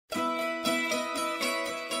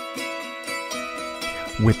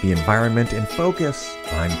With the environment in focus,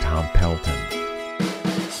 I'm Tom Pelton.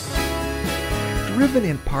 Driven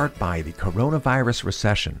in part by the coronavirus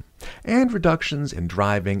recession and reductions in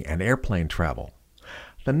driving and airplane travel,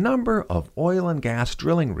 the number of oil and gas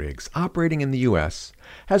drilling rigs operating in the U.S.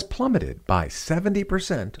 has plummeted by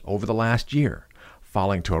 70% over the last year,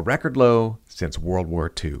 falling to a record low since World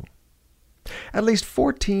War II. At least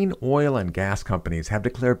 14 oil and gas companies have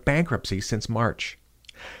declared bankruptcy since March.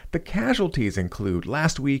 The casualties include,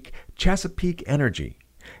 last week, Chesapeake Energy,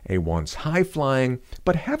 a once high-flying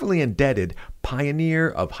but heavily indebted pioneer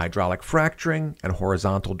of hydraulic fracturing and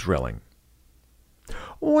horizontal drilling.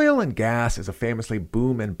 Oil and gas is a famously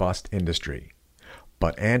boom-and-bust industry.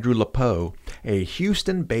 But Andrew Lepeau, a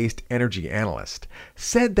Houston-based energy analyst,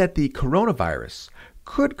 said that the coronavirus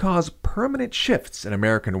could cause permanent shifts in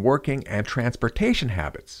American working and transportation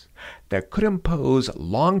habits that could impose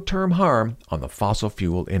long-term harm on the fossil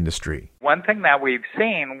fuel industry. One thing that we've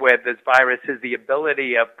seen with this virus is the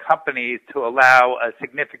ability of companies to allow a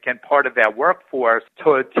significant part of their workforce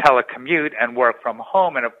to telecommute and work from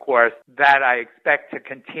home. And of course, that I expect to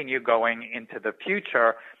continue going into the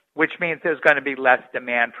future, which means there's going to be less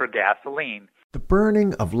demand for gasoline. The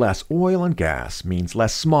burning of less oil and gas means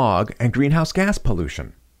less smog and greenhouse gas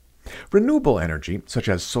pollution. Renewable energy, such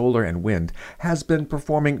as solar and wind, has been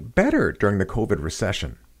performing better during the COVID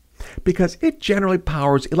recession because it generally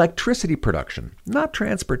powers electricity production, not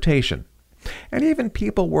transportation. And even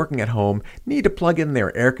people working at home need to plug in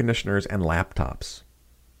their air conditioners and laptops.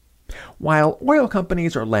 While oil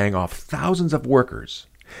companies are laying off thousands of workers,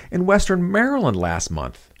 in Western Maryland last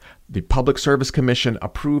month, the Public Service Commission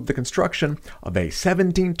approved the construction of a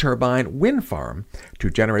 17-turbine wind farm to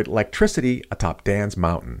generate electricity atop Dan's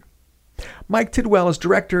Mountain. Mike Tidwell is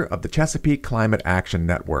director of the Chesapeake Climate Action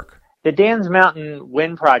Network. The Dan's Mountain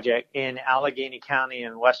Wind Project in Allegheny County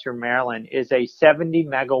in Western Maryland is a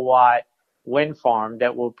 70-megawatt wind farm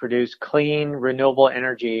that will produce clean, renewable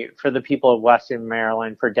energy for the people of Western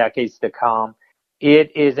Maryland for decades to come.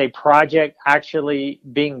 It is a project actually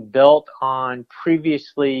being built on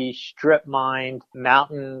previously strip-mined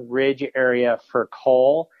mountain ridge area for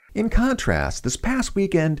coal. In contrast, this past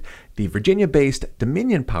weekend, the Virginia-based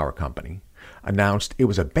Dominion Power Company announced it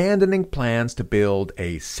was abandoning plans to build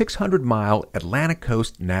a 600-mile Atlantic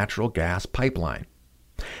Coast natural gas pipeline.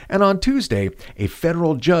 And on Tuesday, a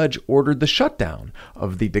federal judge ordered the shutdown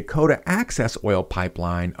of the Dakota Access Oil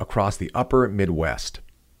Pipeline across the upper Midwest.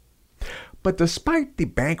 But despite the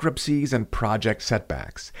bankruptcies and project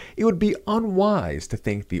setbacks, it would be unwise to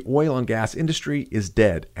think the oil and gas industry is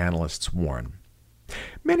dead, analysts warn.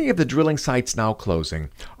 Many of the drilling sites now closing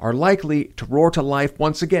are likely to roar to life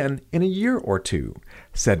once again in a year or two,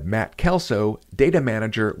 said Matt Kelso, data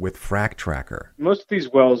manager with Frac Tracker. Most of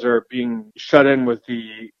these wells are being shut in with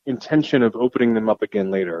the intention of opening them up again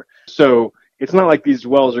later. So it's not like these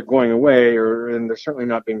wells are going away, and they're certainly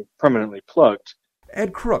not being permanently plugged.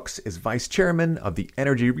 Ed Crooks is vice chairman of the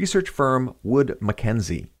energy research firm Wood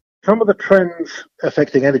Mackenzie. Some of the trends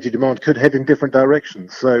affecting energy demand could head in different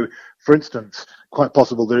directions. So, for instance, quite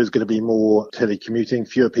possible there is going to be more telecommuting,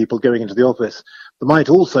 fewer people going into the office. There might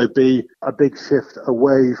also be a big shift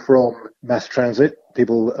away from mass transit,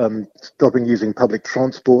 people stopping using public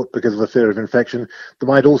transport because of the fear of infection. There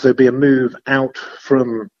might also be a move out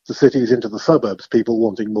from the cities into the suburbs, people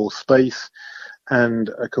wanting more space. And,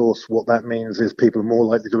 of course, what that means is people are more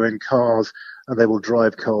likely to own cars, and they will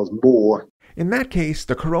drive cars more. In that case,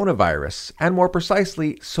 the coronavirus, and more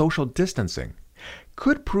precisely, social distancing,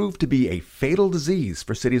 could prove to be a fatal disease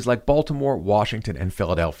for cities like Baltimore, Washington, and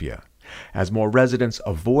Philadelphia, as more residents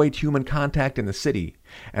avoid human contact in the city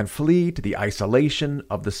and flee to the isolation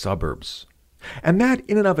of the suburbs. And that,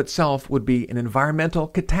 in and of itself, would be an environmental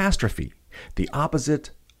catastrophe, the opposite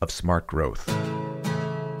of smart growth.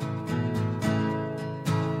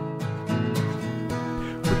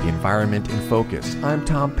 The Environment in Focus. I'm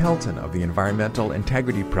Tom Pelton of the Environmental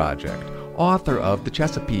Integrity Project, author of The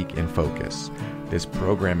Chesapeake in Focus. This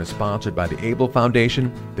program is sponsored by the Able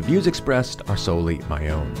Foundation. The views expressed are solely my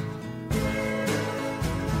own.